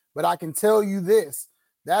hire. But I can tell you this,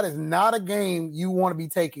 that is not a game you want to be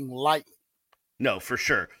taking lightly. No, for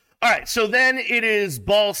sure. All right, so then it is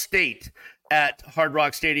Ball State at Hard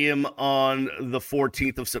Rock Stadium on the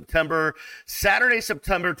 14th of September. Saturday,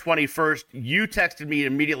 September 21st, you texted me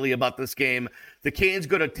immediately about this game. The Canes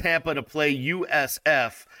go to Tampa to play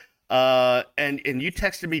USF, and you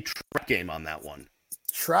texted me trap game on that one.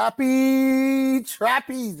 Trapezy.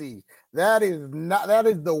 That is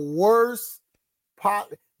the worst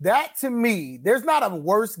pot. That, to me, there's not a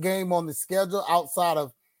worse game on the schedule outside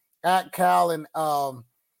of at Cal and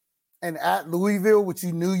at Louisville, which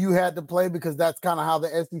you knew you had to play because that's kind of how the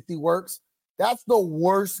SEC works. That's the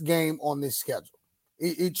worst game on this schedule.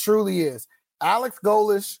 It truly is. Alex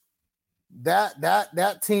Golish,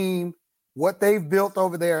 that team, what they've built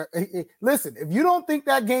over there. Listen, if you don't think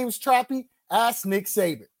that game's trappy, ask Nick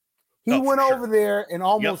Saban. He went over there and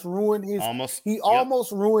almost ruined his.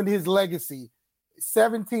 Almost ruined his legacy.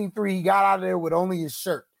 17-3, he got out of there with only his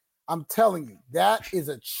shirt. I'm telling you, that is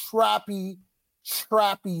a trappy,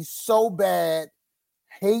 so bad.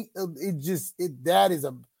 Hate it. That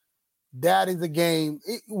is a game.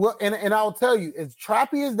 And I'll tell you, as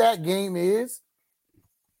trappy as that game is,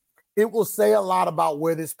 it will say a lot about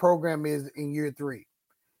where this program is in year 3.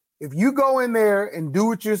 If you go in there and do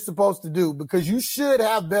what you're supposed to do, because you should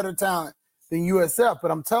have better talent than USF,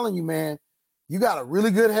 but I'm telling you, man, you got a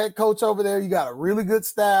really good head coach over there. You got a really good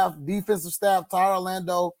staff, defensive staff, Tyler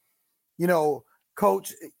Orlando,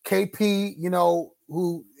 Coach KP,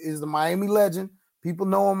 who is the Miami legend. People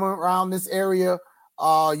know him around this area.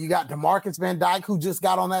 You got DeMarcus Van Dyke, who just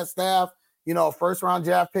got on that staff, first-round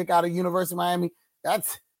draft pick out of University of Miami. I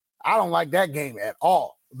don't like that game at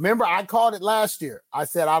all. Remember, I called it last year. I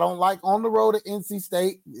said I don't like on the road at NC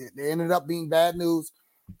State. It ended up being bad news.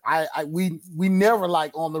 We never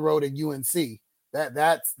like on the road at UNC.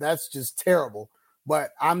 That's just terrible.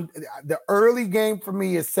 But the early game for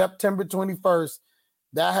me is September 21st.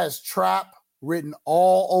 That has trap written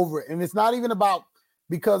all over it. And it's not even about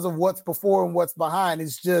because of what's before and what's behind.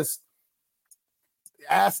 It's just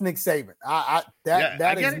ask Nick Saban.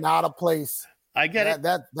 That is not a place. I get it.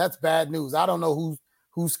 That's bad news. I don't know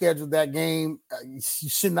who scheduled that game. You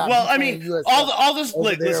should not. Well, I mean, all this.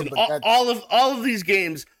 Listen, all of these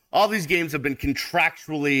games. All these games have been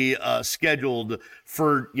contractually scheduled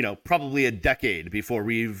for, probably a decade before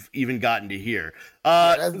we've even gotten to here.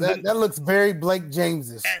 That looks very Blake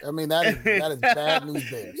James-ish. I mean, that is bad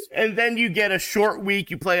news bears. And then you get a short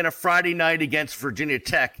week. You play on a Friday night against Virginia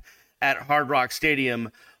Tech at Hard Rock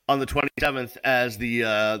Stadium on the 27th as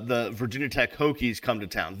the Virginia Tech Hokies come to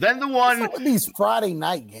town. Then the one with these Friday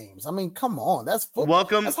night games. I mean, come on, that's football.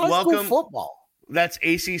 That's high school football. That's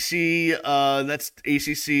ACC. That's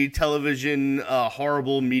ACC television.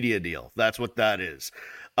 Horrible media deal. That's what that is.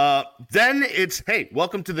 Then it's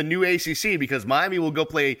welcome to the new ACC because Miami will go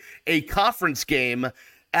play a conference game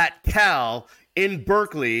at Cal in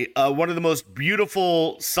Berkeley. One of the most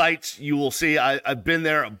beautiful sights you will see. I've been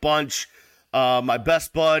there a bunch. My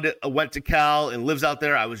best bud went to Cal and lives out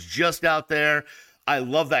there. I was just out there. I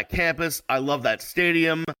love that campus. I love that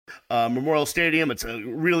stadium, Memorial Stadium. It's a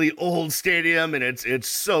really old stadium, and it's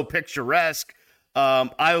so picturesque.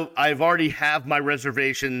 I've already have my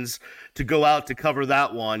reservations to go out to cover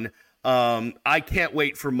that one. I can't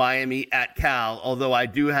wait for Miami at Cal, although I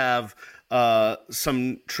do have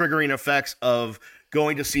some triggering effects of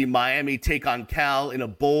going to see Miami take on Cal in a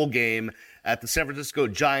bowl game at the San Francisco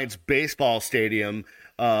Giants baseball stadium.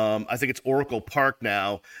 I think it's Oracle Park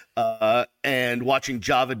now, and watching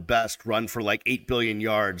Javid Best run for like 8 billion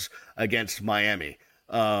yards against Miami.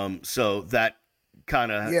 So that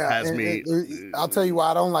kind of has me. I'll tell you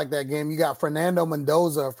why I don't like that game. You got Fernando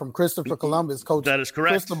Mendoza from Christopher Columbus, coach. That is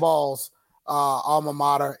correct. Cristobal's alma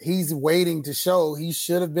mater. He's waiting to show he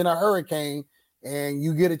should have been a Hurricane, and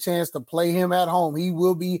you get a chance to play him at home. He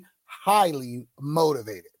will be highly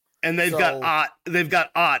motivated. And they've got Ott. They've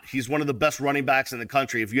got Ott. He's one of the best running backs in the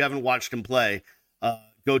country. If you haven't watched him play,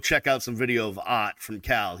 go check out some video of Ott from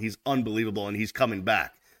Cal. He's unbelievable, and he's coming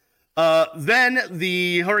back. Then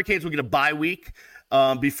the Hurricanes will get a bye week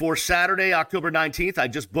before Saturday, October 19th. I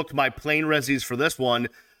just booked my plane resis for this one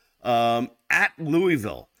at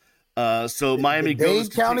Louisville. So Miami goes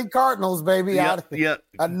to County Cardinals, baby.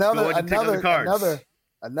 Another.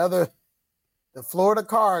 The Florida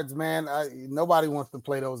Cards, man. Nobody wants to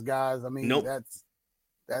play those guys. I mean, nope.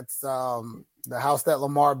 that's the house that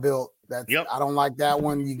Lamar built. I don't like that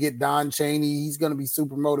one. You get Don Chaney. He's going to be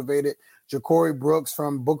super motivated. Jacurri Brooks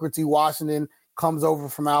from Booker T. Washington comes over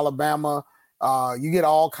from Alabama. You get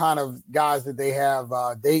all kind of guys that they have.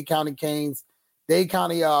 Dade County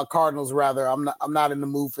Cardinals, rather. I'm not in the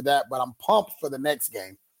mood for that, but I'm pumped for the next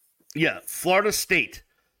game. Yeah, Florida State,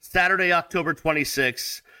 Saturday, October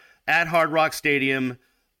 26th. At Hard Rock Stadium.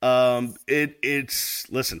 It's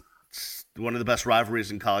one of the best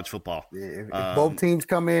rivalries in college football. If both teams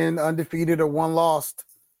come in undefeated or one lost,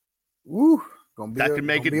 Listen,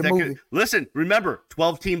 remember,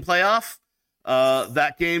 12-team playoff.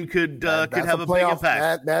 That game could have a big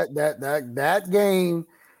impact. That game.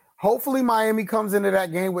 Hopefully, Miami comes into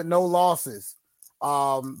that game with no losses.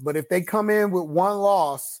 But if they come in with one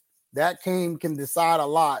loss, that game can decide a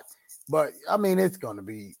lot. But I mean, it's gonna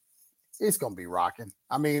be rocking.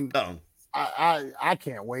 I mean, I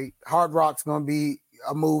can't wait. Hard Rock's going to be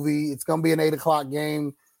a movie. It's going to be an 8:00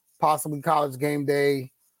 game, possibly College game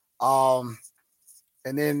day. And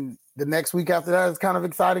then the next week after that is kind of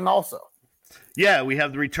exciting also. Yeah, we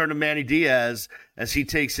have the return of Manny Diaz as he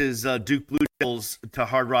takes his Duke Blue Devils to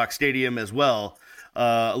Hard Rock Stadium as well.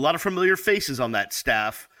 A lot of familiar faces on that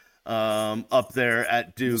staff up there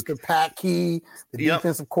at Duke. Mr. Pat Key, the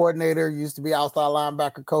defensive coordinator, used to be outside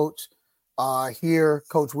linebacker coach. Here,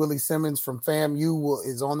 Coach Willie Simmons from FAMU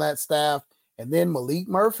is on that staff. And then Malik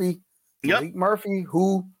Murphy. Malik Murphy,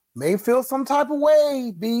 who may feel some type of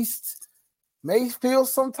way, Beast. May feel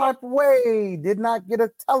some type of way. Did not get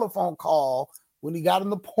a telephone call when he got in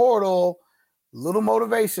the portal. Little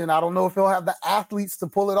motivation. I don't know if he'll have the athletes to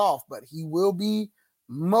pull it off, but he will be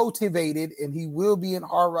motivated, and he will be in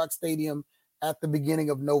Hard Rock Stadium at the beginning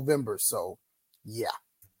of November. So, yeah.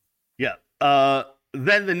 Yeah.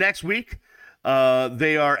 Then the next week,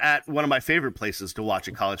 they are at one of my favorite places to watch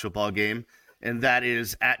a college football game, and that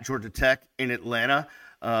is at Georgia Tech in Atlanta.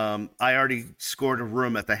 I already scored a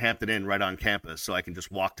room at the Hampton Inn right on campus, so I can just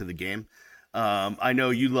walk to the game. I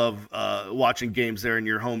know you love watching games there in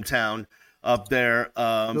your hometown up there.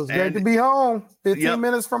 Feels great to be home. 15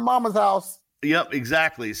 minutes from Mama's house. Yep,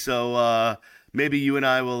 exactly. So maybe you and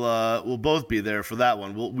I will both be there for that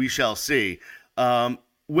one. We shall see. There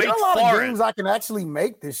are a lot of games I can actually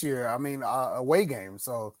make this year. I mean, away games.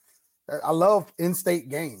 So I love in-state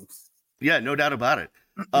games. Yeah, no doubt about it.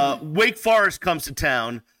 Wake Forest comes to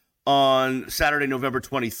town on Saturday, November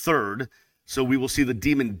 23rd. So we will see the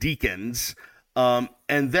Demon Deacons. And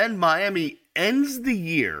then Miami ends the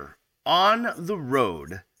year on the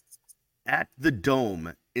road at the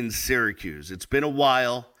Dome in Syracuse. It's been a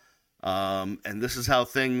while. And this is how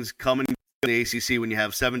things come in the ACC when you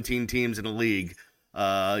have 17 teams in a league.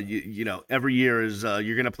 You know, every year is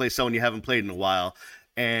you're going to play someone you haven't played in a while,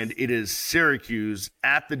 and it is Syracuse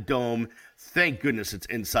at the Dome. Thank goodness it's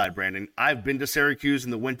inside, Brandon. I've been to Syracuse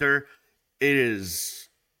in the winter. It is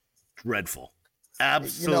dreadful.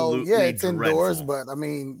 Absolutely it's dreadful. Indoors, but I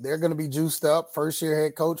mean, they're going to be juiced up. First year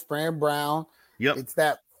head coach Fran Brown. Yep. It's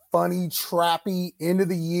that funny, trappy end of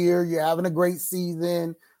the year. You're having a great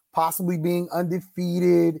season, possibly being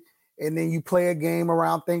undefeated. And then you play a game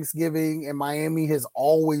around Thanksgiving, and Miami has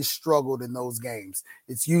always struggled in those games.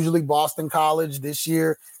 It's usually Boston College. This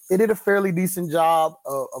year, they did a fairly decent job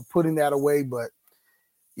of putting that away, but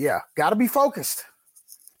yeah, got to be focused.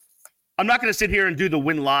 I'm not going to sit here and do the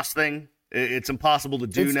win-loss thing. It's impossible to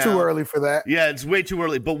do now. It's too early for that. Yeah, it's way too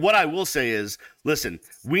early. But what I will say is, listen,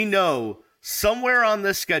 we know somewhere on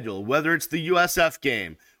this schedule, whether it's the USF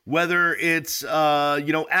game, whether it's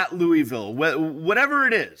at Louisville, whatever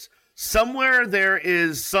it is, somewhere there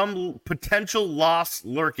is some potential loss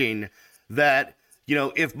lurking that,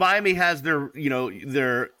 if Miami has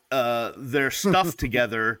their stuff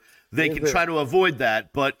together, they can try to avoid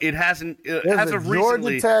that, but it hasn't. As of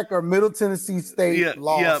recently, Georgia Tech or Middle Tennessee State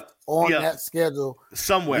lost on that schedule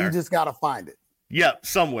somewhere. You just got to find it. Yeah,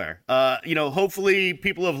 somewhere. Hopefully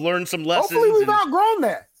people have learned some lessons. Hopefully we've outgrown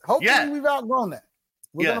that. We've outgrown that.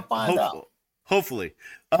 We're gonna find out. Hopefully.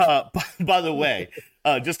 By the way,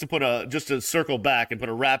 just to circle back and put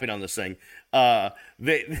a wrapping on this thing,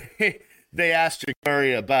 they asked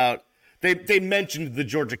Jacurri about they mentioned the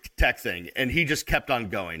Georgia Tech thing, and he just kept on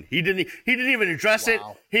going. He didn't even address it.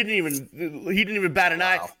 He didn't even bat an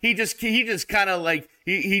eye. He just kind of like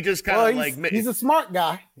he's a smart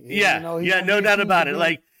guy. No doubt about it.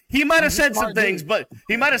 Like he might have said some things, but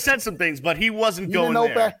he wasn't going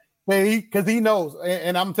there. Because he knows,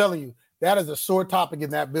 and I'm telling you, that is a sore topic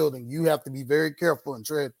in that building. You have to be very careful and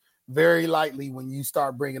tread very lightly when you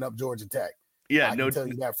start bringing up Georgia Tech. Yeah, I can tell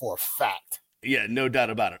you that for a fact. Yeah, no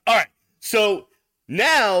doubt about it. All right, so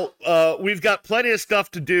now we've got plenty of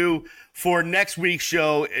stuff to do for next week's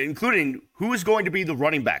show, including who is going to be the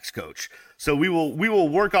running backs coach. So we will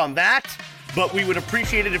work on that, but we would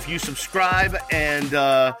appreciate it if you subscribe and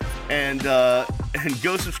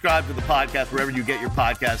go subscribe to the podcast wherever you get your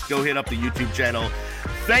podcast. Go hit up the YouTube channel.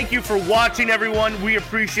 Thank you for watching, everyone. We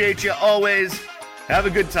appreciate you always. Have a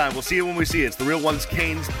good time. We'll see you when we see you. It's the Real Ones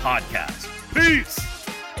Canes podcast. Peace.